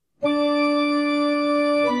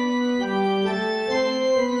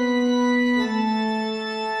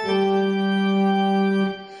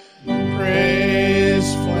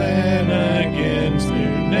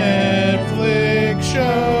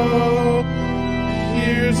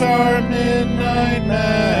Here's our Midnight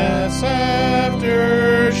Mass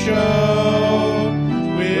Aftershow.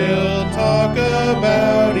 We'll talk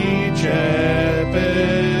about each episode.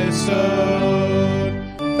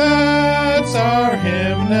 That's our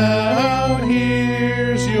hymn now.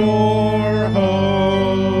 Here's your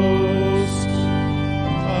host.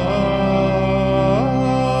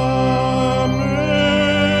 Amen.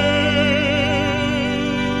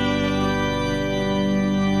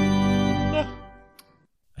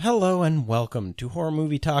 Hello and welcome to Horror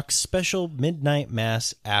Movie Talk's special Midnight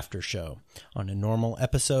Mass Aftershow. On a normal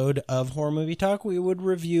episode of Horror Movie Talk, we would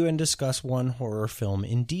review and discuss one horror film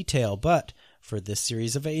in detail, but for this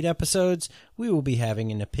series of 8 episodes, we will be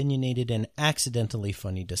having an opinionated and accidentally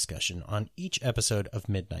funny discussion on each episode of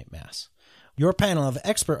Midnight Mass. Your panel of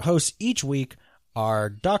expert hosts each week are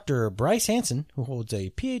Dr. Bryce Hanson, who holds a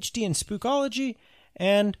PhD in spookology,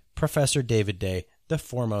 and Professor David Day, the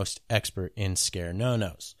foremost expert in scare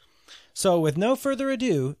no-nos. So with no further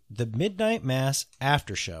ado, the Midnight Mass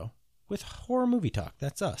Aftershow with Horror Movie Talk.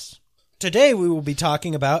 That's us. Today we will be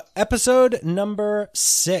talking about episode number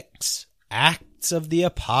 6, Acts of the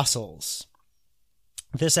Apostles.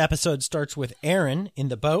 This episode starts with Erin in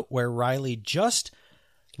the boat where Riley just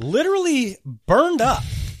literally burned up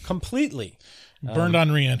completely. Burned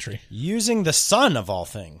on re-entry. Using the sun of all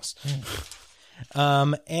things.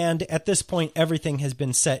 And at this point, everything has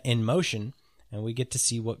been set in motion, and we get to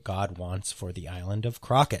see what God wants for the island of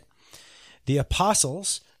Crockett. The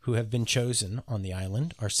apostles who have been chosen on the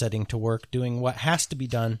island are setting to work doing what has to be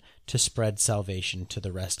done to spread salvation to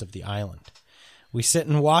the rest of the island. We sit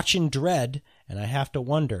and watch in dread, and I have to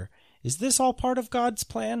wonder, is this all part of God's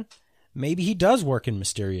plan? Maybe he does work in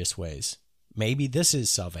mysterious ways. Maybe this is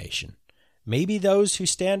salvation. Maybe those who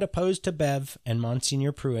stand opposed to Bev and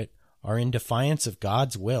Monsenior Pruit are in defiance of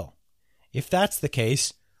God's will. If that's the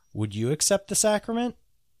case, would you accept the sacrament?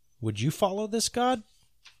 Would you follow this God?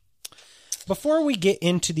 Before we get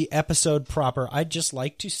into the episode proper, I'd just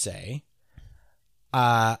like to say,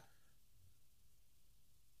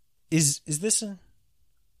 is this a...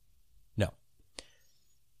 No.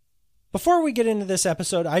 Before we get into this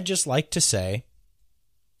episode, I'd just like to say,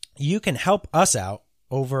 you can help us out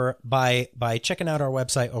over by checking out our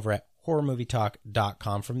website over at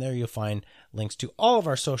horrormovietalk.com. From there, you'll find links to all of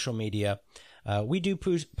our social media. We do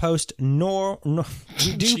post normal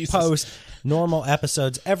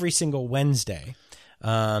episodes every single Wednesday.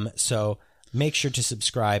 So make sure to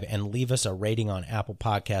subscribe and leave us a rating on Apple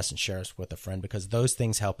Podcasts and share us with a friend, because those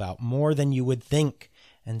things help out more than you would think.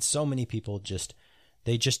 And so many people just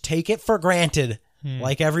take it for granted,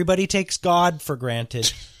 like everybody takes God for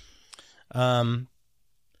granted.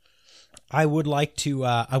 I would like to,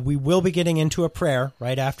 we will be getting into a prayer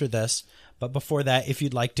right after this, but before that, if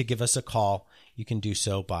you'd like to give us a call, you can do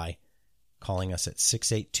so by calling us at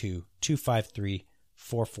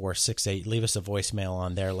 682-253-4468. Leave us a voicemail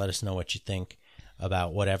on there. Let us know what you think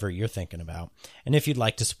about whatever you're thinking about. And if you'd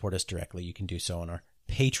like to support us directly, you can do so on our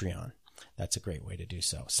Patreon. That's a great way to do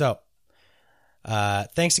so. So,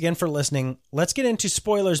 thanks again for listening. Let's get into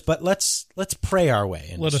spoilers, but let's pray our way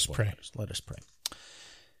into Let us spoilers. Let us pray.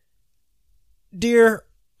 Dear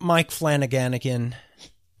Mike Flanaganigan,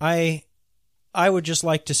 I would just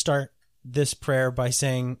like to start this prayer by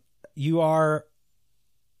saying you are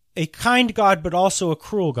a kind God, but also a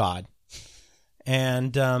cruel God,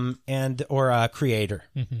 and a creator,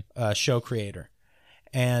 a show creator,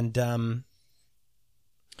 and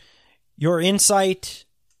your insight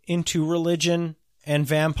into religion and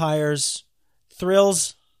vampires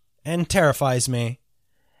thrills and terrifies me,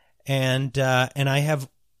 and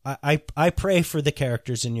I pray for the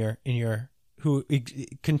characters in your who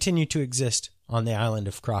continue to exist on the island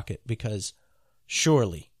of Crockett, because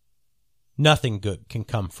surely nothing good can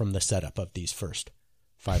come from the setup of these first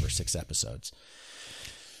 5 or 6 episodes.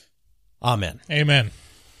 Amen. Amen.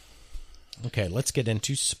 Okay, let's get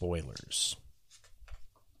into spoilers.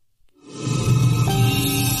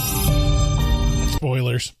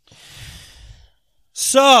 Spoilers.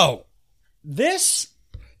 So, this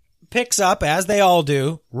picks up, as they all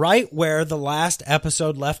do, right where the last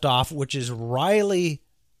episode left off, which is Riley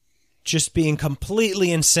just being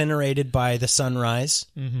completely incinerated by the sunrise,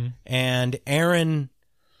 and Erin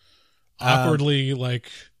awkwardly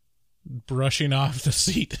brushing off the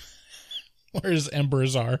seat where his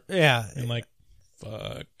embers are. Yeah, and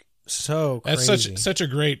fuck, so crazy. That's such a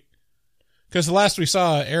great, because the last we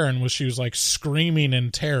saw Erin she was screaming in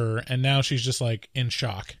terror, and now she's just in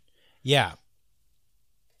shock. Yeah.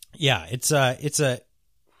 Yeah, it's a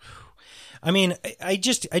I mean, I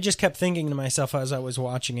just kept thinking to myself as I was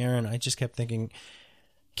watching Erin, I just kept thinking,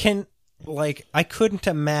 I couldn't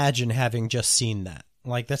imagine having just seen that.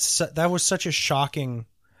 Like that was such a shocking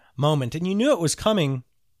moment, and you knew it was coming.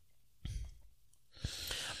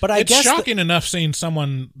 But I guess it's shocking enough seeing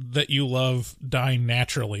someone that you love dying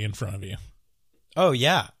naturally in front of you. Oh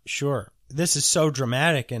yeah, sure. This is so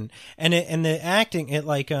dramatic, and the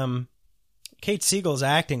acting, Kate Siegel's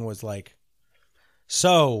acting was like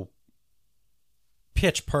so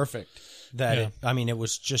pitch perfect that it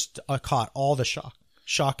was just caught all the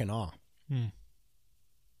shock and awe.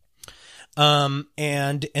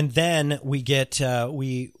 And then we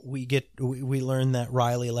learn that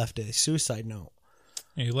Riley left a suicide note.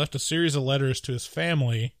 He left a series of letters to his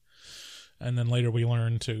family, and then later we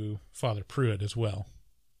learn to Father Pruitt as well.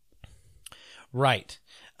 Right.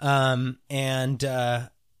 Ignaz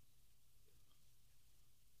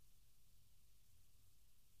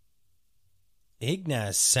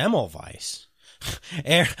Semmelweis.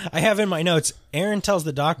 I have in my notes, Erin tells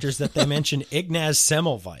the doctors that they mention Ignaz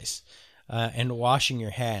Semmelweis and washing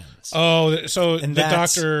your hands. Oh, so the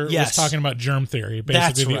doctor was talking about germ theory,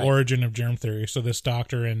 basically the origin of germ theory. So this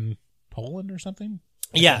doctor in Poland or something?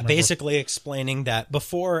 Yeah, basically explaining that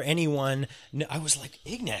before anyone... I was like,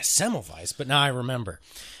 Ignaz Semmelweis, but now I remember.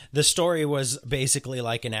 The story was basically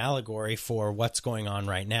like an allegory for what's going on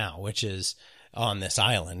right now, which is on this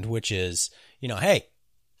island, which is, hey,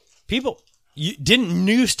 people... You didn't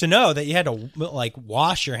used to know that you had to like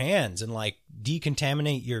wash your hands and like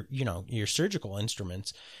decontaminate your surgical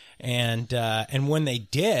instruments, and when they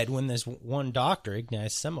did, when this one doctor,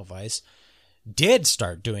 Ignaz Semmelweis, did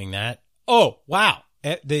start doing that, oh wow,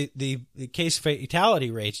 the case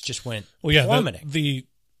fatality rates just went plummeting. The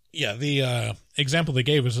example they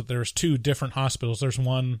gave is that there's two different hospitals. There's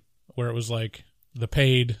one where it was like the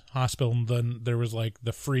paid hospital, and then there was like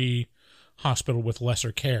the free hospital with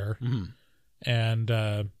lesser care. Mm-hmm. And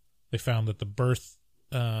they found that the birth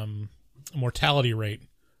mortality rate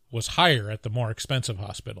was higher at the more expensive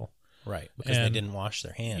hospital. Right, because they didn't wash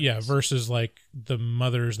their hands. Yeah, versus like the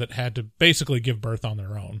mothers that had to basically give birth on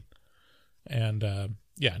their own. And and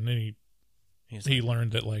then he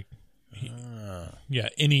learned that like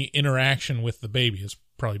any interaction with the baby is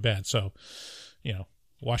probably bad. So,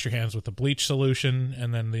 wash your hands with the bleach solution,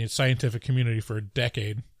 and then the scientific community for a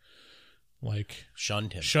decade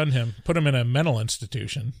shunned him, put him in a mental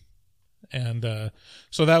institution. And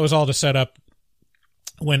so that was all to set up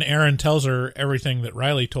when Erin tells her everything that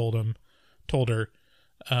Riley told her,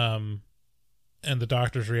 and the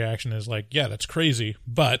doctor's reaction is like, yeah, that's crazy,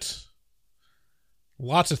 but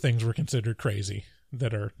lots of things were considered crazy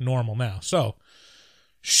that are normal now. So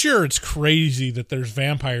sure, it's crazy that there's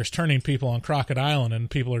vampires turning people on Crockett Island and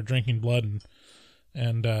people are drinking blood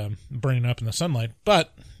and burning up in the sunlight,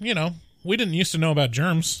 but we didn't used to know about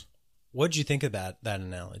germs. What'd you think about that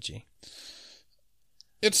analogy?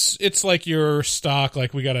 It's like your stock,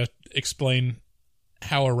 like we got to explain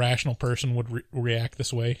how a rational person would react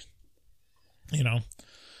this way.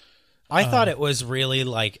 I thought it was really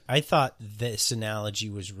I thought this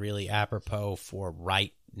analogy was really apropos for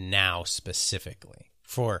right now specifically,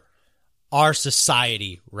 for our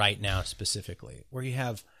society right now specifically, where you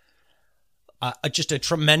have just a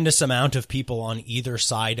tremendous amount of people on either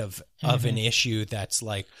side of an issue that's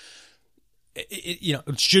like,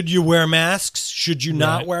 should you wear masks? Should you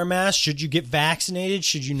not wear masks? Should you get vaccinated?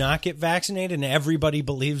 Should you not get vaccinated? And everybody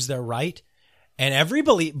believes they're right. And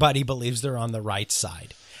everybody believes they're on the right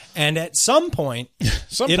side. And at some point,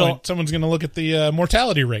 someone's going to look at the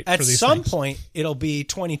mortality rate for these things. At some point, it'll be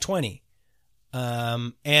 2020.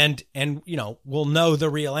 And we'll know the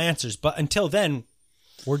real answers. But until then,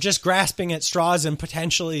 we're just grasping at straws and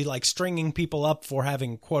potentially stringing people up for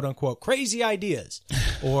having quote unquote crazy ideas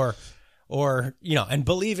or and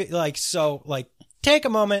believe it. So take a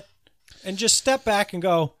moment and just step back and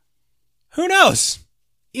go, who knows?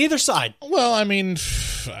 Either side. Well, I mean,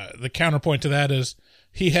 the counterpoint to that is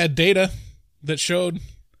he had data that showed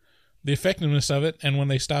the effectiveness of it. And when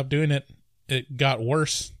they stopped doing it, it got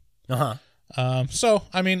worse. So,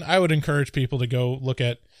 I mean, I would encourage people to go look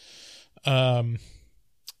at,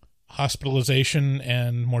 hospitalization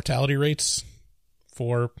and mortality rates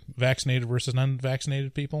for vaccinated versus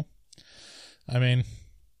unvaccinated people. I mean,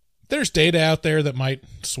 there's data out there that might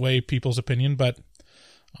sway people's opinion, but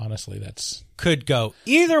honestly, could go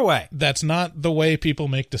either way. That's not the way people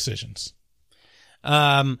make decisions.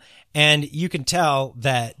 And you can tell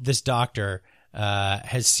that this doctor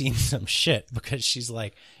has seen some shit, because she's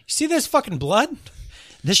like, you see this fucking blood?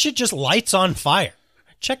 This shit just lights on fire.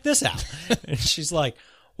 Check this out. And she's like,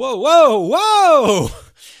 whoa, whoa, whoa.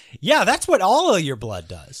 Yeah, that's what all of your blood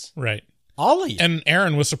does. Right. All of you. And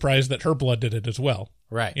Erin was surprised that her blood did it as well.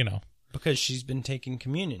 Right. Because she's been taking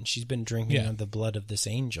communion. She's been drinking the blood of this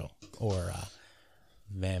angel. Or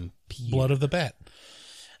vampire. Blood of the bat.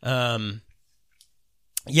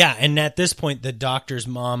 Yeah, and at this point, the doctor's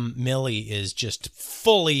mom, Millie, is just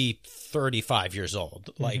fully 35 years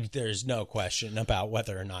old. Like, there's no question about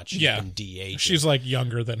whether or not she's been de-aged. She's, like,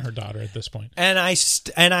 younger than her daughter at this point. And I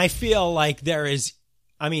feel like there is,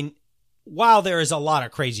 I mean, while there is a lot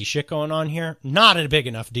of crazy shit going on here, not a big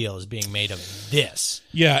enough deal is being made of this.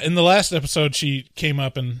 Yeah, in the last episode, she came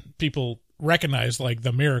up and people recognized, like,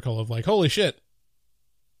 the miracle of, like, holy shit.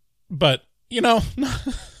 But, you know...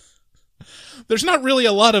 There's not really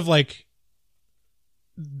a lot of, like,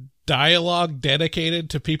 dialogue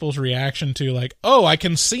dedicated to people's reaction to, like, oh, I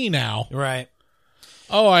can see now. Right.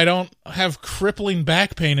 Oh, I don't have crippling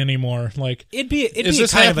back pain anymore. Like, it'd be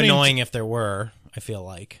kind of annoying if there were, I feel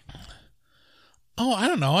like. Oh, I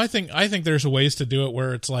don't know. I think there's ways to do it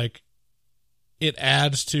where it's like it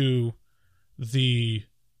adds to the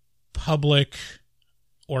public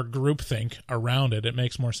or groupthink around it. It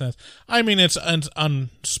makes more sense. I mean, it's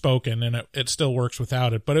unspoken and it still works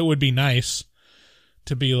without it, but it would be nice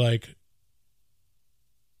to be like,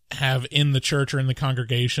 have in the church or in the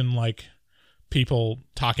congregation, like, people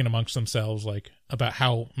talking amongst themselves, like, about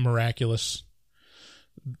how miraculous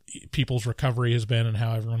people's recovery has been and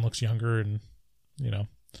how everyone looks younger and, you know.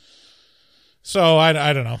 So I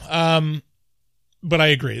don't know. But I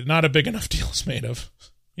agree. Not a big enough deal is made of,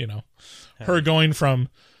 you know, her going from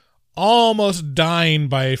almost dying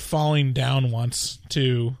by falling down once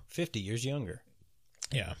to 50 years younger.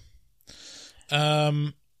 Yeah.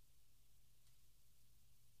 No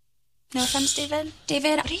offense, David.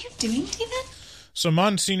 David, what are you doing, David? So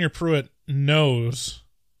Monsenior Pruit knows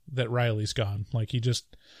that Riley's gone. Like,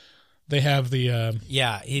 they have the...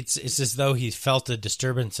 yeah, it's as though he felt a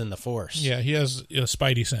disturbance in the force. Yeah, he has a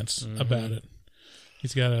spidey sense about it.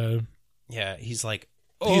 He's got a... Yeah, he's like...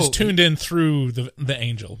 He's tuned in through the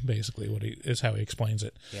angel, basically, is how he explains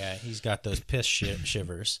it. Yeah, he's got those piss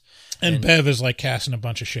shivers. And Bev is, like, casting a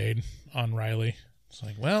bunch of shade on Riley. It's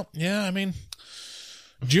like, well, yeah, I mean,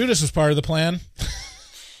 Judas was part of the plan.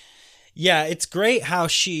 Yeah, it's great how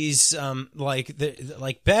she's,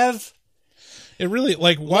 like Bev... It really,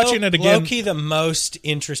 like, watching it again... Low-key the most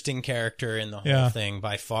interesting character in the whole thing,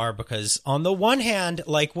 by far, because on the one hand,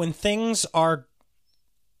 like, when things aren't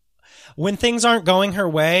going her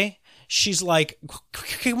way, she's like,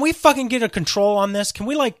 can we fucking get a control on this? Can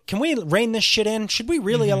we rein this shit in? Should we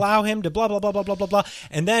really allow him to blah, blah, blah, blah, blah, blah, blah?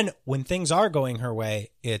 And then when things are going her way,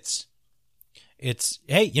 it's,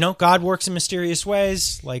 hey, you know, God works in mysterious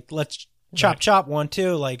ways. Like, let's chop 1,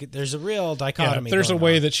 2. Like, there's a real dichotomy. Yeah, there's a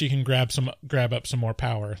way on. that she can grab up some more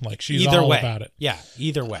power. Like, she's either all way. about it. Yeah,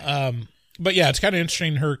 either way. But yeah, it's kind of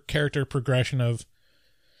interesting, her character progression of,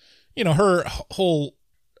 you know, her whole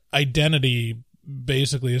identity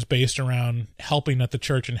basically is based around helping at the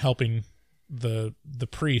church and helping the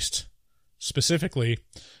priest specifically.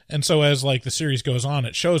 And so as, like, the series goes on,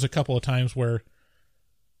 it shows a couple of times where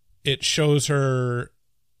it shows her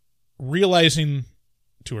realizing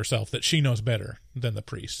to herself that she knows better than the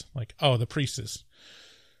priest. Like, oh, the priest is,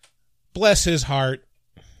 bless his heart,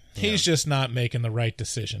 he's just not making the right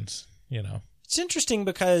decisions, you know. It's interesting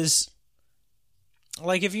because,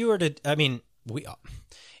 like, if you were to, I mean,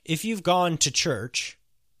 if you've gone to church,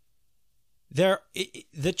 the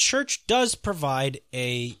church does provide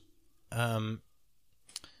a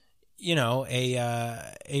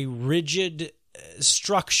rigid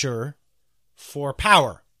structure for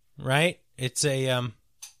power, right? It's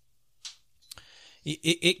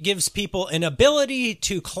it gives people an ability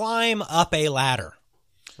to climb up a ladder,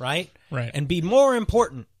 right? Right. And be more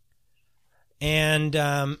important. And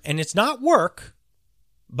it's not work,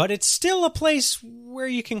 but it's still a place where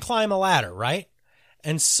you can climb a ladder, right?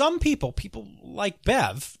 And some people like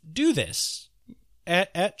Bev, do this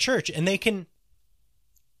at church, and they can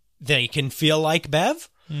feel like Bev,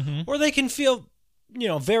 or they can feel, you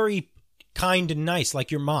know, very kind and nice,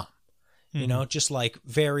 like your mom, you know, just like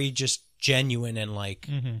very just genuine and like,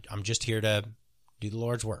 I'm just here to do the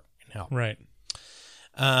Lord's work and help. Right.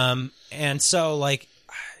 And so, like,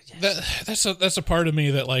 that's a part of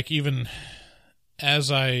me that, like, even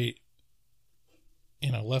as I,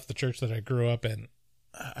 you know, left the church that I grew up in,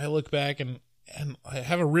 I look back and I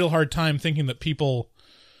have a real hard time thinking that people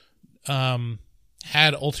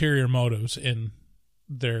had ulterior motives in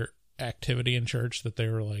their activity in church, that they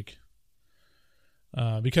were like,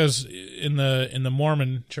 because in the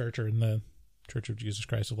Mormon church, or in the Church of Jesus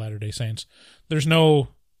Christ of Latter-day Saints, there's no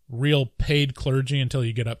real paid clergy until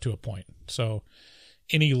you get up to a point. So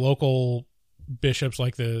any local bishops,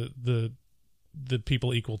 like the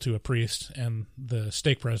people equal to a priest, and the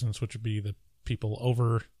stake presidents, which would be the people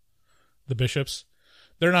over the bishops,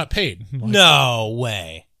 They're not paid. Like, No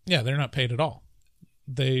way. Yeah, they're not paid at all.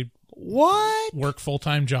 They What? work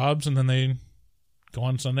full-time jobs, and then they go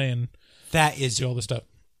on Sunday and That is do all this stuff.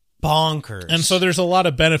 bonkers. And so there's a lot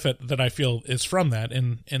of benefit that I feel is from that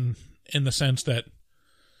in the sense that,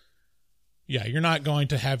 yeah, you're not going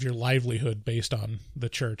to have your livelihood based on the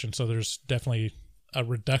church. And so there's definitely a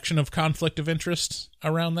reduction of conflict of interest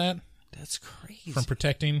around that. That's crazy. From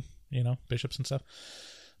protecting, bishops and stuff.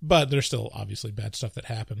 But there's still obviously bad stuff that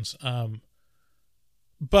happens.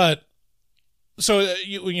 But so,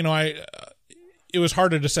 it was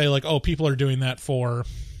harder to say like, oh, people are doing that for,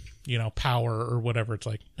 power or whatever. It's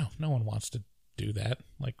like, no one wants to do that.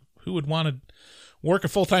 Like, who would want to work a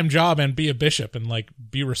full-time job and be a bishop and like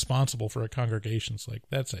be responsible for a congregation? It's like,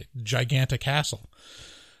 that's a gigantic hassle.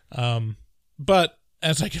 But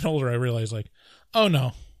as I get older, I realize like, oh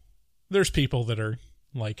no, there's people that are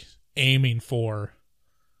like aiming for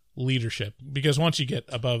leadership, because once you get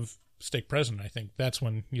above stake president, I think that's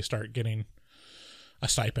when you start getting a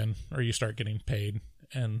stipend or you start getting paid,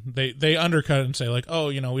 and they undercut it and say like, oh,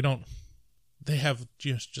 we don't, they have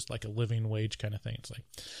just like a living wage kind of thing. It's like,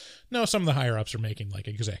 no, some of the higher ups are making like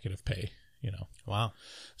executive pay, Wow.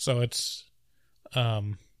 So it's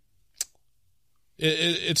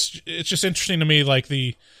it's just interesting to me, like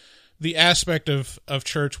the aspect of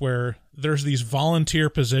church where there's these volunteer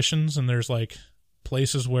positions and there's like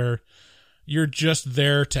places where you're just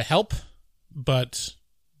there to help, but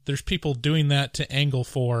there's people doing that to angle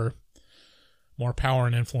for more power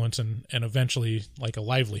and influence and eventually like a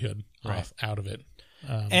livelihood out of it.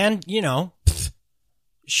 And,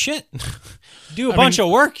 shit, do a bunch of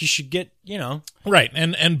work. You should get, Right.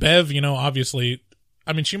 And Bev, obviously,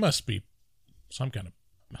 I mean, she must be some kind of,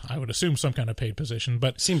 I would assume some kind of paid position,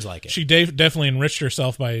 but seems like it. She definitely enriched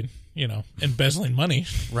herself by, embezzling money.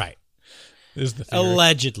 Right. Is the theory.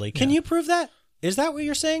 Allegedly. Can you prove that? Is that what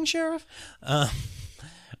you're saying, Sheriff?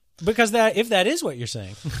 Because if that is what you're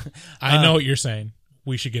saying. I know what you're saying.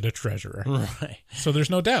 We should get a treasurer. Right. So there's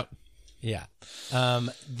no doubt. Yeah.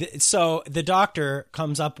 So the doctor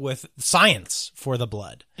comes up with science for the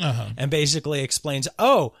blood and basically explains,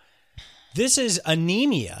 oh, this is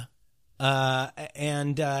anemia.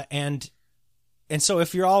 And so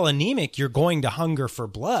if you're all anemic, you're going to hunger for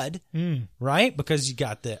blood, right? Because you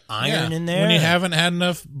got the iron in there. When you haven't had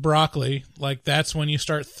enough broccoli, like that's when you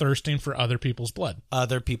start thirsting for other people's blood.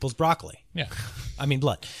 Other people's broccoli. Yeah. I mean,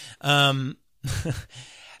 blood.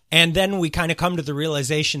 And then we kind of come to the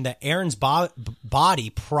realization that Erin's body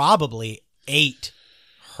probably ate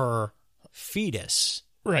her fetus.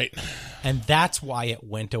 Right. And that's why it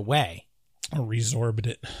went away. Or resorbed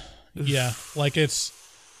it. Yeah. Like it's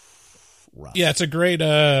rough. Yeah, it's a great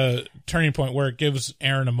turning point where it gives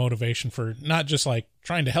Erin a motivation for not just like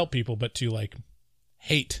trying to help people, but to like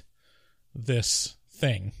hate this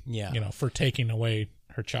thing. Yeah. For taking away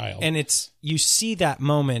her child. And you see that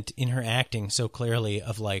moment in her acting so clearly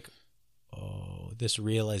of like, oh, this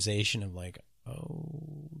realization of like,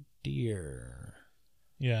 oh dear.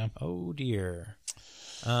 Yeah. Oh dear.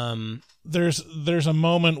 There's a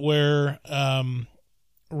moment where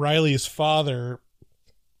Riley's father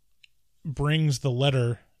brings the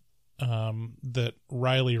letter that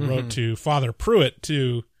Riley wrote to Father Pruitt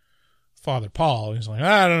to Father Paul. He's like,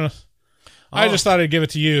 I don't know. I just thought I'd give it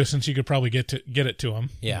to you since you could probably get it to him.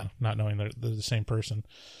 Yeah. Not knowing they're the same person.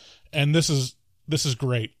 And this is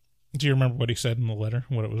great. Do you remember what he said in the letter?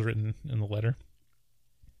 What it was written in the letter?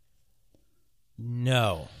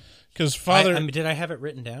 No. Because Father... did I have it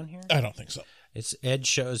written down here? I don't think so. It's Ed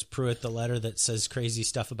shows Pruitt the letter that says crazy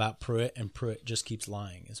stuff about Pruitt, and Pruitt just keeps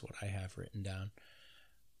lying is what I have written down.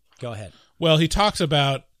 Go ahead. Well, he talks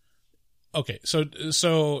about... Okay,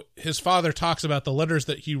 so his father talks about the letters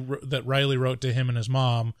that Riley wrote to him and his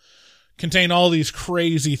mom contain all these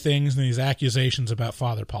crazy things and these accusations about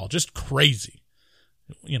Father Paul. Just crazy.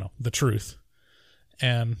 The truth.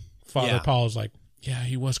 And Father Paul is like, yeah,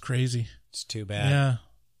 he was crazy. It's too bad. Yeah.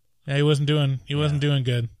 Yeah, he wasn't doing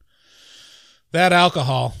good. That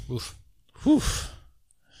alcohol. Oof. Whew.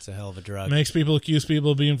 It's a hell of a drug. Makes people accuse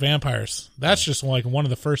people of being vampires. That's just like one of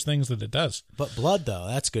the first things that it does. But blood, though,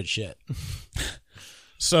 that's good shit.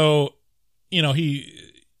 So,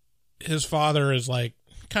 his father is like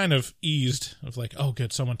kind of eased of like, oh,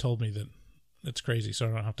 good, someone told me that it's crazy, so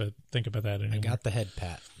I don't have to think about that anymore. I got the head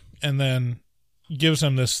pat. And then gives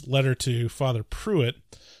him this letter to Father Pruitt,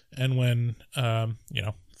 and when,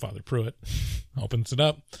 Father Pruitt opens it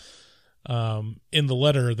up, in the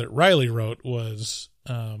letter that Riley wrote was,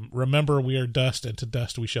 remember we are dust, and to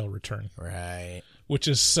dust we shall return. Right. Which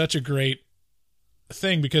is such a great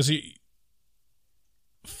thing because that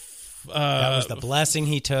was the blessing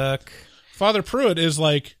he took. Father Pruitt is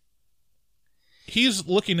like, he's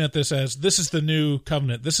looking at this as, this is the new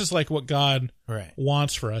covenant. This is like what God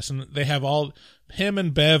wants for us. And they have him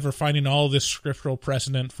and Bev are finding all this scriptural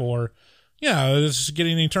precedent for, this is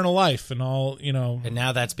getting eternal life and all, And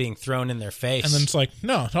now that's being thrown in their face. And then it's like,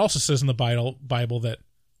 no, it also says in the Bible that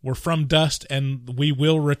we're from dust and we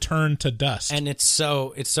will return to dust. And it's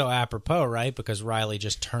so apropos, right? Because Riley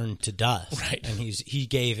just turned to dust. Right. And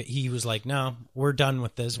he was like, no, we're done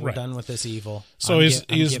with this. We're done with this evil. So I'm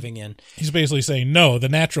giving in. He's basically saying, no, the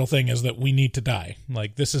natural thing is that we need to die.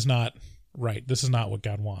 Like, this is not right. This is not what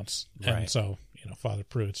God wants. Right. And so, Father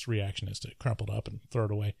Pruitt's reaction is to crumple it up and throw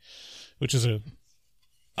it away, which is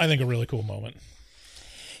I think a really cool moment.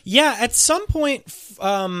 Yeah, at some point,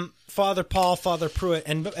 Father Pruitt,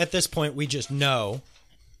 and at this point we just know.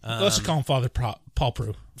 Let's call him Father Paul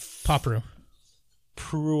Pruitt.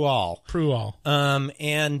 Pruall.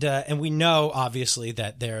 And we know obviously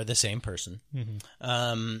that they're the same person.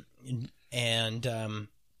 Mm-hmm. And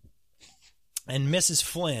Mrs.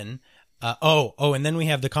 Flynn. And then we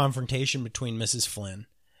have the confrontation between Mrs. Flynn,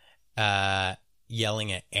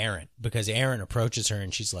 yelling at Erin, because Erin approaches her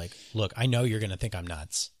and she's like, look, I know you're going to think I'm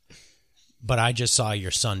nuts, but I just saw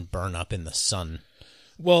your son burn up in the sun.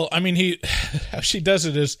 Well, I mean, how she does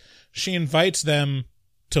it is she invites them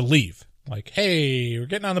to leave. Like, hey, we're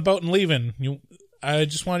getting on the boat and leaving. I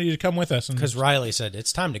just wanted you to come with us. Because Riley said,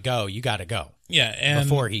 it's time to go. You got to go. Yeah. And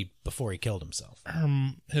before he killed himself.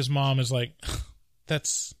 His mom is like,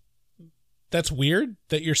 that's weird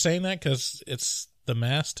that you're saying that because it's the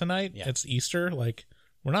Mass tonight. Yeah. It's Easter. Like,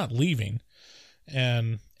 we're not leaving.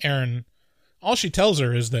 And Erin, all she tells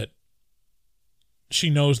her is that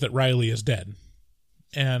she knows that Riley is dead.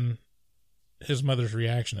 And his mother's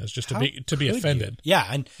reaction is just to be offended. You? Yeah.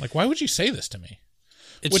 And like, why would you say this to me?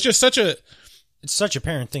 Which is such a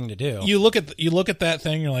parent thing to do. You look at that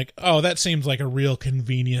thing, you're like, oh, that seems like a real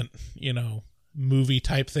convenient, movie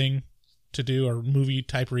type thing to do, or movie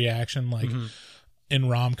type reaction. Like in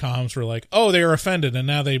rom-coms, we're like, oh, they were offended and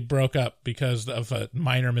now they broke up because of a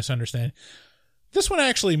minor misunderstanding. This one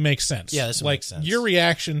actually makes sense. Yeah, this one makes sense. Your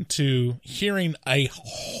reaction to hearing a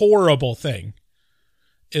horrible thing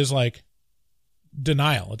is like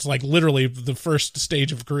denial. It's like literally the first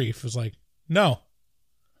stage of grief is like, no,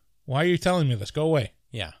 why are you telling me this? Go away.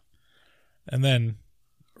 Yeah. And then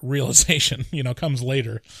realization, comes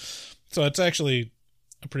later. So it's actually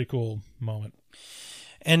a pretty cool moment.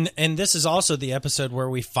 And this is also the episode where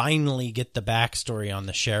we finally get the backstory on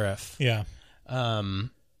the sheriff. Yeah.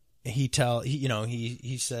 He tells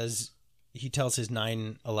his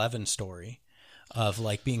 9/11 story of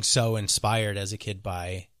like being so inspired as a kid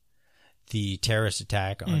by the terrorist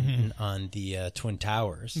attack on the Twin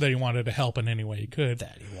Towers. That he wanted to help in any way he could.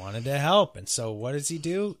 And so what does he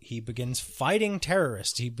do? He begins fighting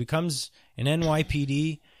terrorists. He becomes an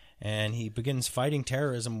NYPD and he begins fighting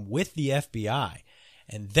terrorism with the FBI.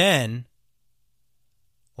 And then,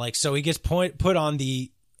 so he gets put on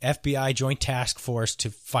the FBI Joint Task Force to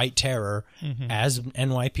fight terror as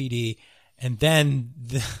NYPD. And then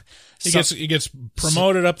he gets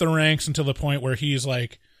promoted up the ranks until the point where he's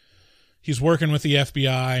like, he's working with the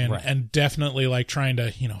FBI and definitely like trying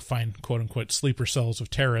to, find quote unquote sleeper cells of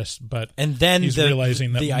terrorists. But and then he's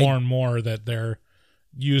realizing that more and more that they're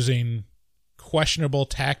using questionable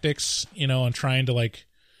tactics, and trying to like,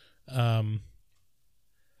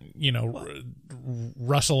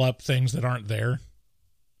 rustle up things that aren't there.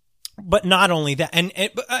 But not only that, and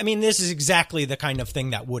I mean, this is exactly the kind of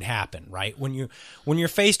thing that would happen, right? When you're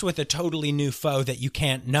faced with a totally new foe that you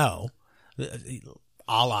can't know,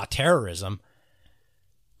 a la terrorism,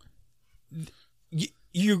 this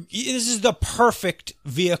is the perfect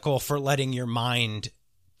vehicle for letting your mind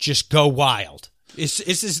just go wild. This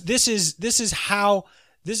is how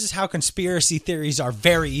conspiracy theories are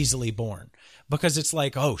very easily born, because it's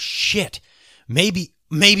like, oh shit, maybe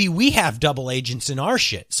we have double agents in our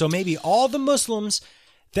shit. So maybe all the Muslims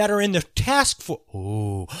that are in the task force,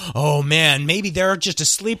 oh man, maybe they're just a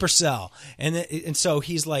sleeper cell. And so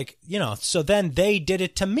he's like, so then they did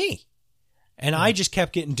it to me. And I just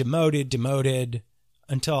kept getting demoted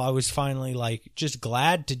until I was finally like just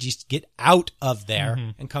glad to just get out of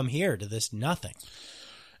there and come here to this nothing.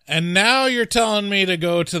 And now you're telling me to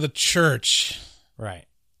go to the church. Right.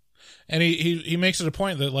 And he makes it a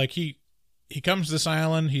point that like he comes to this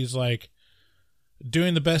island, he's like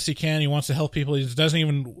doing the best he can, he wants to help people, he doesn't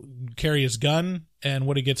even carry his gun, and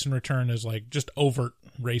what he gets in return is like just overt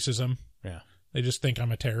racism. Yeah. They just think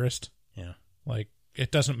I'm a terrorist. Yeah. Like,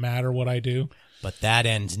 it doesn't matter what I do. But that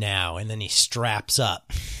ends now, and then he straps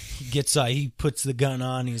up. He puts the gun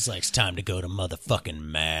on, he's like, it's time to go to motherfucking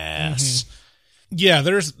Mass. Yeah,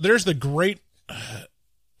 there's a great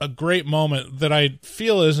moment that I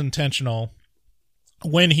feel is intentional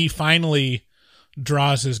when he finally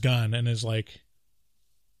draws his gun and is like,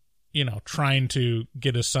 trying to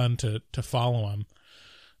get his son to follow him.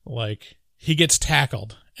 Like, he gets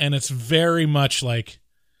tackled, and it's very much like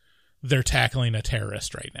they're tackling a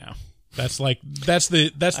terrorist right now. That's I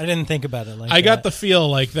didn't think about it like that. I got the feel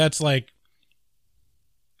like that's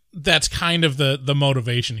kind of the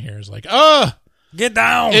motivation here is like, get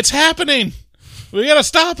down. It's happening. We got to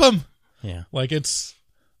stop him. Yeah. Like it's,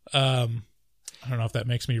 I don't know if that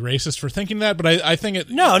makes me racist for thinking that, but I think it.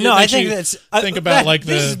 I think that's think about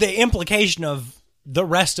this is the implication of the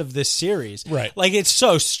rest of this series, right? Like it's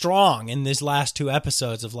so strong in these last 2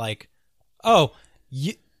 episodes of like,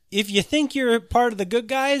 if you think you're part of the good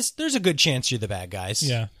guys, there's a good chance you're the bad guys.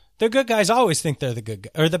 Yeah, the good guys always think they're the good,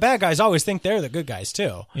 or the bad guys always think they're the good guys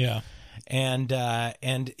too. Yeah, and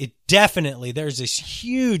it definitely there's this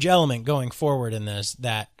huge element going forward in this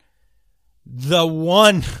that the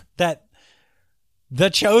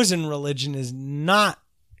chosen religion is not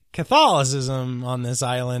Catholicism on this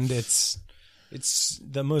island. It's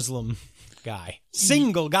the Muslim guy,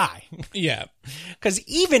 single guy. Yeah, because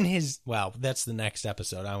even that's the next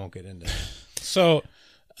episode. I won't get into that. So,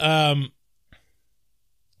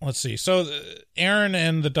 let's see. So, Erin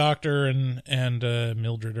and the doctor and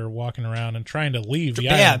Mildred are walking around and trying to leave the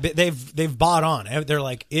island. Yeah, they've bought on. They're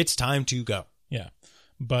like, it's time to go. Yeah,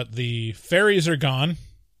 but the ferries are gone,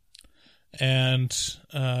 and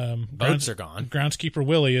boats are gone. Groundskeeper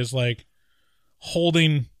Willie is like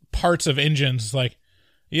holding parts of engines. Like,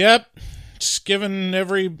 yep, just giving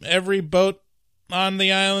every boat on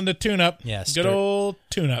the island a tune-up. Yeah, good old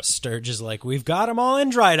tune-up. Sturge is like, we've got them all in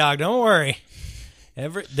dry dock. Don't worry.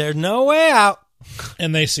 There's no way out.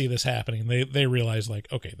 And they see this happening. They realize, like,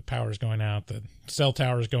 okay, the power's going out. The cell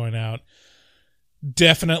tower's going out.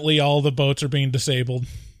 Definitely all the boats are being disabled.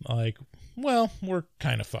 Like, well, we're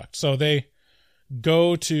kind of fucked. So they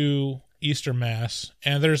go to Easter Mass,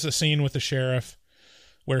 and there's a scene with the sheriff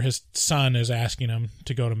where his son is asking him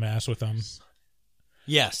to go to Mass with him.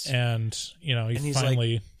 Yes. And, he's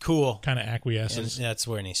finally like, cool, kind of acquiesces. And that's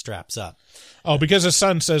when he straps up. Oh, because his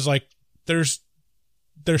son says, like, there's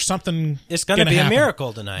something. It's going to be happen. A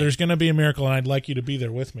miracle tonight. There's going to be a miracle, and I'd like you to be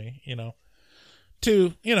there with me,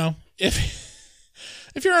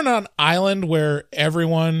 if you're on an island where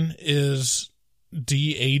everyone is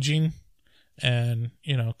de-aging and,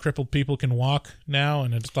 crippled people can walk now,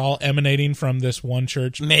 and it's all emanating from this one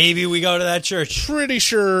church. Maybe we go to that church. Pretty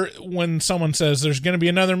sure when someone says there's going to be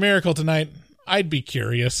another miracle tonight, I'd be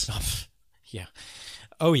curious. Yeah.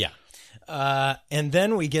 Oh, yeah. And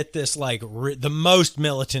then we get this, like, the most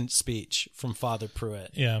militant speech from Father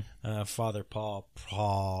Pruitt. Yeah. Father Paul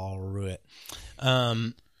Pruitt.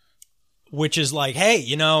 Which is like,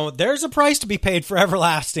 hey, there's a price to be paid for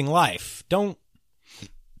everlasting life. Don't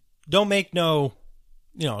make don't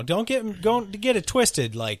get it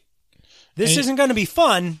twisted. Like, this isn't going to be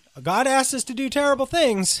fun. God asked us to do terrible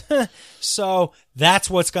things. So that's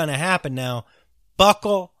what's going to happen now.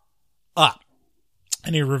 Buckle up.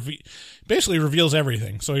 And he basically reveals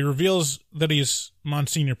everything. So he reveals that he's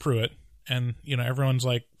Monsenior Pruitt, and, everyone's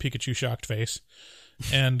like Pikachu shocked face.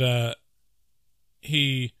 And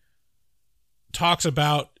he talks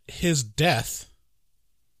about his death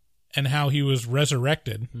and how he was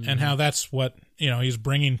resurrected, and how that's what, he's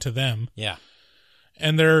bringing to them. Yeah.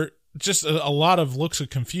 And there are just a lot of looks of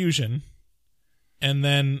confusion. And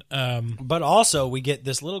then... but also, we get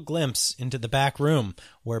this little glimpse into the back room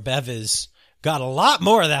where Bev is... got a lot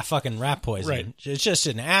more of that fucking rat poison. Right. It's just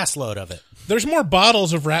an ass load of it. There's more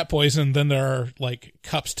bottles of rat poison than there are, like,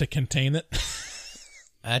 cups to contain it.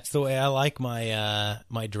 That's the way I like my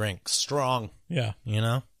my drink. Strong. Yeah.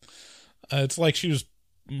 It's like she was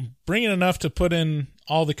bringing enough to put in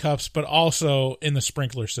all the cups, but also in the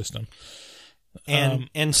sprinkler system.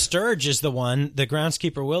 And Sturge is the one, the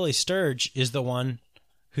groundskeeper Willie Sturge is the one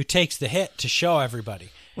who takes the hit to show everybody.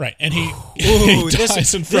 Right, and he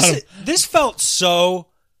dies in front of him. This felt so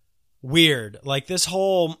weird. Like this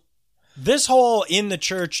whole in the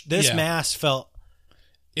church, Mass felt...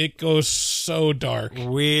 It goes so dark.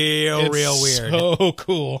 Real weird. So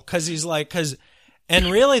cool. Because he's like... And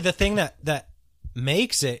really the thing that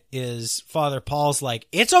makes it is Father Paul's like,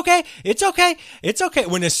 it's okay,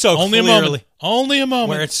 when it's so only clearly... Only a moment.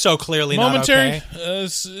 Where it's so clearly momentary, not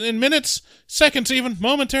okay. In minutes, seconds even,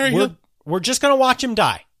 momentary. We're just going to watch him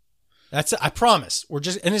die. That's it. I promise.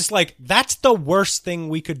 And it's like, that's the worst thing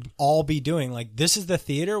we could all be doing. Like, this is the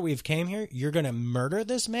theater. We've came here. You're going to murder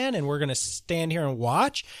this man and we're going to stand here and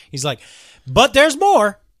watch. He's like, but there's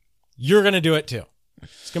more. You're going to do it too.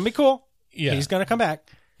 It's going to be cool. Yeah. He's going to come back.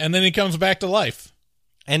 And then he comes back to life.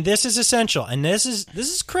 And this is essential. And this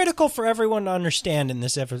is critical for everyone to understand in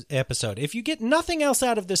this episode. If you get nothing else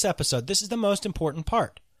out of this episode, this is the most important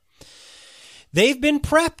part. They've been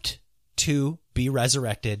prepped to be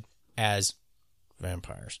resurrected as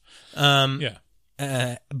vampires.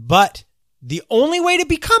 But the only way to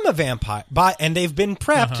become a vampire, and they've been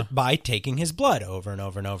prepped by taking his blood over and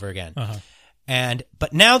over and over again.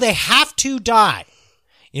 But now they have to die.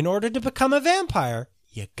 In order to become a vampire,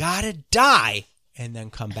 you gotta die and then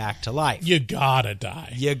come back to life. You gotta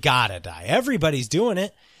die. You gotta die. Everybody's doing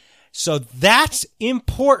it. So that's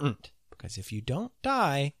important, because if you don't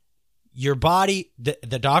die, your body,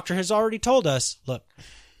 the doctor has already told us, look,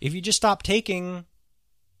 if you just stop taking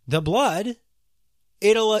the blood,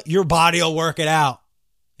 your body will work it out.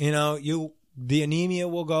 You know, the anemia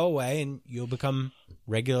will go away and you'll become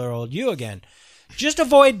regular old you again. Just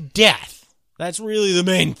avoid death. That's really the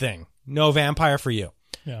main thing. No vampire for you.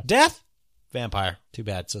 Yeah. Death, vampire. Too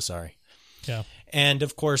bad. So sorry. Yeah. And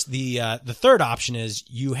of course, the third option is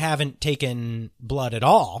you haven't taken blood at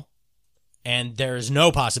all, and there is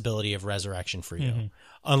no possibility of resurrection for you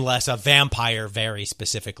unless a vampire very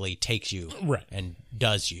specifically takes you and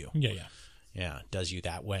does you. Yeah, does you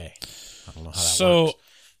that way. I don't know how that works.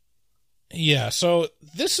 Yeah, so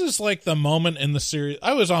this is like the moment in the series.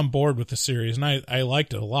 I was on board with the series, and I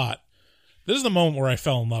liked it a lot. This is the moment where I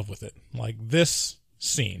fell in love with it. Like, this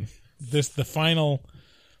scene. The final,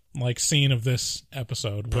 like, scene of this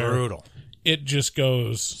episode. Brutal. It just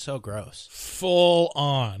goes... So gross. Full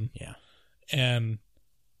on. Yeah. And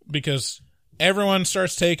because everyone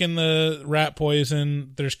starts taking the rat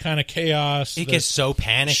poison, there's kind of chaos. It gets so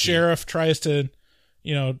panicky. Sheriff tries to,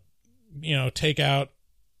 take out...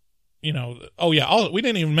 we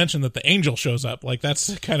didn't even mention that the angel shows up. Like,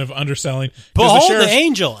 that's kind of underselling. Behold the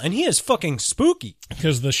angel, and he is fucking spooky.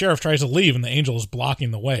 Because the sheriff tries to leave, and the angel is blocking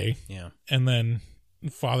the way. Yeah. And then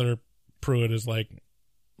Father Pruitt is like,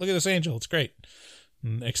 look at this angel, it's great.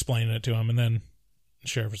 And explaining it to him, and then the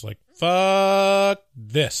sheriff is like, fuck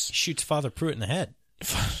this. He shoots Father Pruitt in the head.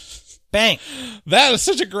 Bang. That is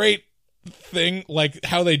such a great thing, like,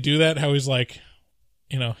 how they do that, how he's like...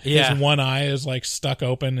 his one eye is like stuck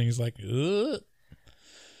open and he's like, ugh.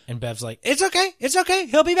 And Bev's like, it's okay.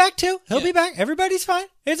 He'll be back too. He'll be back. Everybody's fine.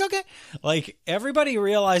 It's okay. Like, everybody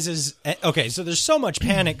realizes, okay, so there's so much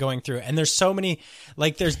panic going through, and there's so many,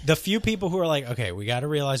 like, there's the few people who are like, okay, we got to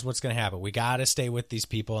realize what's going to happen. We got to stay with these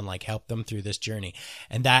people and, like, help them through this journey.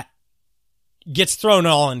 And that gets thrown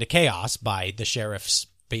all into chaos by the sheriffs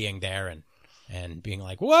being there and being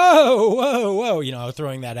like, whoa,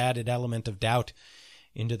 throwing that added element of doubt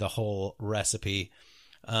into the whole recipe.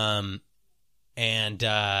 He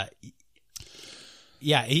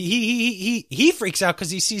freaks out because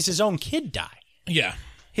he sees his own kid die. Yeah.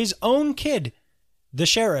 His own kid, the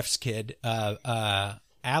sheriff's kid,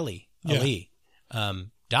 Ali, dies.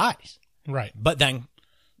 Right. But then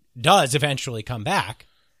does eventually come back,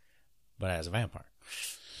 but as a vampire.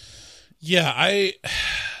 Yeah,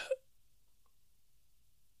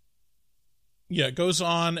 it goes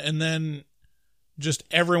on, and then just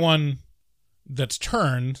everyone that's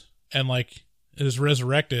turned and, like, is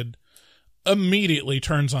resurrected immediately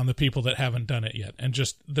turns on the people that haven't done it yet. And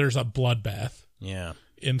just, there's a bloodbath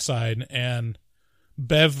inside. And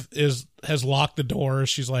Bev has locked the door.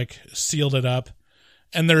 She's, like, sealed it up.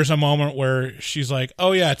 And there's a moment where she's like,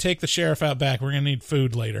 oh, yeah, take the sheriff out back. We're going to need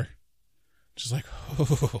food later. She's like,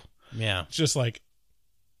 oh. Yeah. Just like,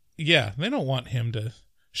 yeah, they don't want him to...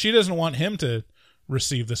 She doesn't want him to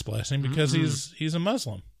receive this blessing because he's a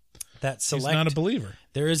Muslim. He's not a believer.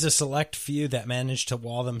 There is a select few that manage to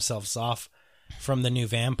wall themselves off from the new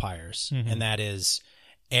vampires, and that is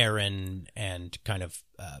Erin and kind of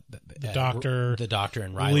the doctor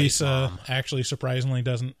and Riley's Lisa mom. Actually, surprisingly,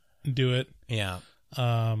 doesn't do it. Yeah.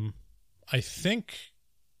 I think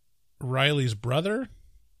Riley's brother,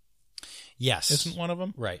 isn't one of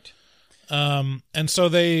them, right? And so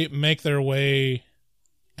they make their way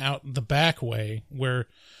out the back way where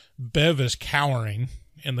Bev is cowering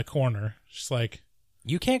in the corner. She's like,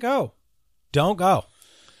 you can't go. Don't go.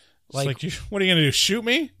 Like what are you going to do? Shoot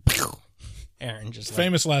me? Erin just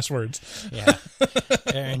famous last words. Yeah.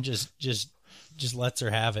 Erin just lets her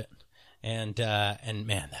have it. And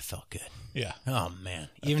man, that felt good. Yeah. Oh man.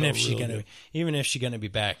 Even if she's gonna be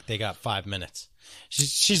back, they got 5 minutes.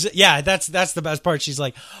 She's that's the best part. She's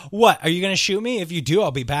like, what? Are you gonna shoot me? If you do,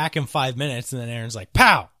 I'll be back in 5 minutes. And then Erin's like,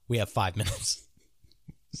 pow! We have 5 minutes.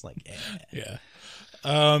 It's like, yeah.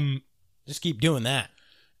 Just keep doing that.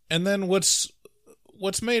 And then what's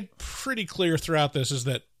made pretty clear throughout this is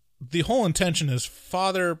that the whole intention is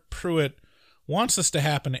Father Pruitt wants this to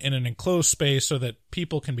happen in an enclosed space so that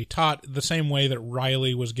people can be taught the same way that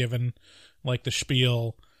Riley was given, like, the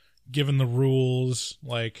spiel, given the rules,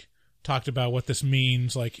 like, talked about what this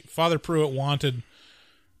means. Like, Father Pruitt wanted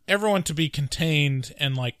everyone to be contained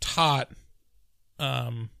and, like, taught,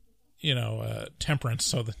 temperance,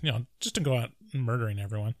 so that, just to go out murdering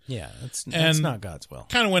everyone. Yeah, that's not God's will.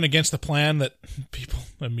 Kind of went against the plan that people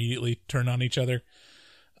immediately turned on each other.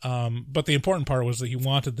 But the important part was that he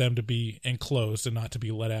wanted them to be enclosed and not to be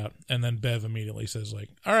let out. And then Bev immediately says, like,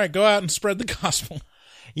 all right, go out and spread the gospel.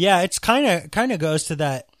 Yeah, it's kind of goes to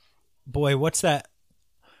that, boy, what's that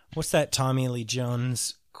Tommy Lee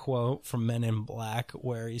Jones quote from Men in Black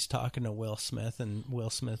where he's talking to Will Smith, and Will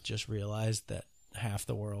Smith just realized that half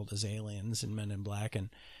the world is aliens in Men in Black, and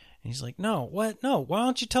he's like, no, what? No, why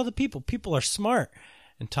don't you tell the people? People are smart.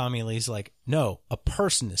 And Tommy Lee's like, no, a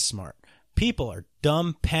person is smart. People are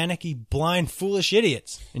dumb, panicky, blind, foolish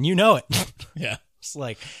idiots, and you know it. Yeah. It's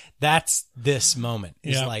like, that's this moment.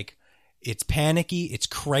 It's like, it's panicky, it's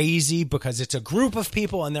crazy, because it's a group of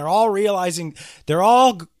people, and they're all realizing, they're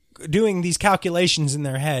all doing these calculations in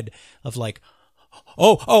their head of like,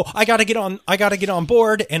 oh, I gotta get on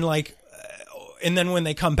board, and like, and then when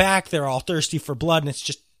they come back, they're all thirsty for blood, and it's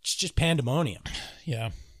just pandemonium. Yeah.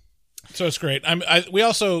 So it's great. We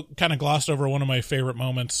also kind of glossed over one of my favorite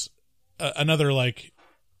moments. Another, like,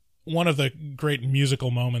 one of the great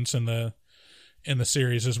musical moments in the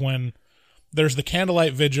series is when there's the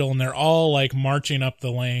candlelight vigil, and they're all, like, marching up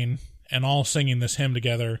the lane and all singing this hymn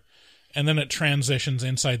together, and then it transitions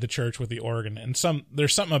inside the church with the organ. And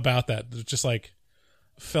there's something about that just, like,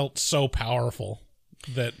 felt so powerful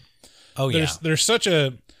that. Oh, yeah. There's such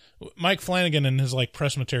a... Mike Flanagan in his, like,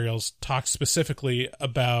 press materials talks specifically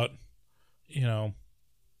about,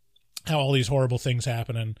 how all these horrible things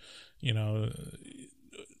happen, and,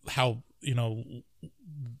 how,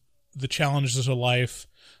 the challenges of life,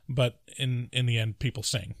 but in the end, people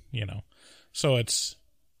sing, So it's...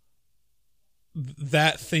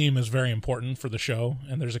 That theme is very important for the show,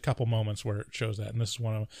 and there's a couple moments where it shows that, and this is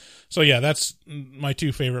one of them. So yeah, that's my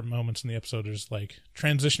two favorite moments in the episode, is like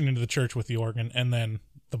transitioning into the church with the organ, and then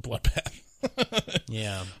the bloodbath.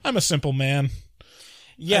 Yeah. I'm a simple man.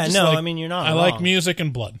 Yeah, no, I mean, you're not I wrong. like music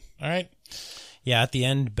and blood, all right? Yeah, at the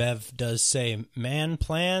end, Bev does say, man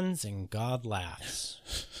plans and God laughs,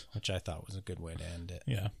 which I thought was a good way to end it.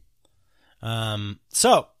 Yeah.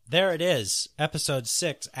 So there it is, episode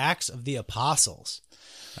 6, Acts of the Apostles.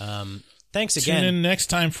 Thanks again. Tune in next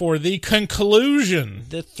time for the conclusion.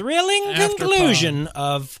 The thrilling conclusion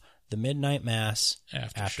of the Midnight Mass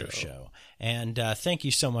Aftershow. And thank you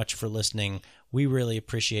so much for listening. We really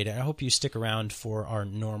appreciate it. I hope you stick around for our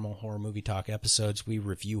normal horror movie talk episodes. We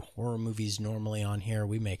review horror movies normally on here.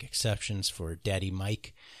 We make exceptions for Daddy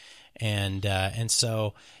Mike. And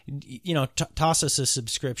so, toss us a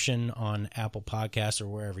subscription on Apple Podcasts or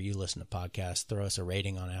wherever you listen to podcasts. Throw us a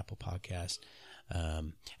rating on Apple Podcasts.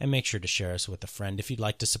 And make sure to share us with a friend. If you'd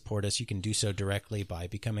like to support us, you can do so directly by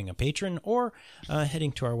becoming a patron or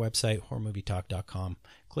heading to our website, horrormovietalk.com,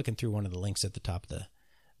 clicking through one of the links at the top of the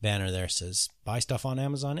banner there. Says buy stuff on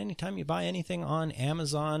Amazon. Anytime you buy anything on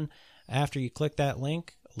Amazon, after you click that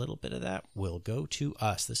link, a little bit of that will go to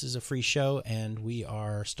us. This is a free show, and we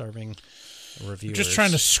are starving reviewers. Just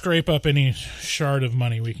trying to scrape up any shard of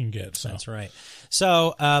money we can get. So. That's right.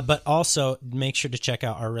 So, but also make sure to check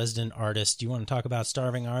out our resident artist. Do you want to talk about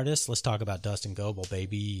starving artists? Let's talk about Dustin Goebel,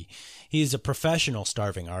 baby. He's a professional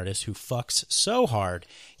starving artist who fucks so hard.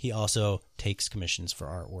 He also takes commissions for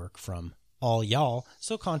artwork from all y'all.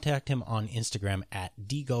 So contact him on Instagram at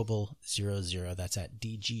dgoebel00. That's at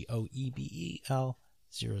DGOEBEL00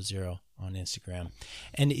 on Instagram.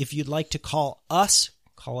 And if you'd like to call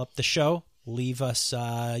up the show, leave us,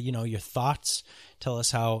 your thoughts. Tell us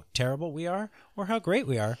how terrible we are or how great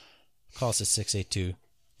we are. Call us at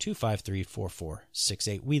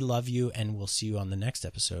 682-253-4468. We love you, and we'll see you on the next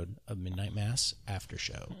episode of Midnight Mass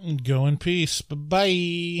Aftershow. Go in peace.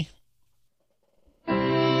 Bye-bye.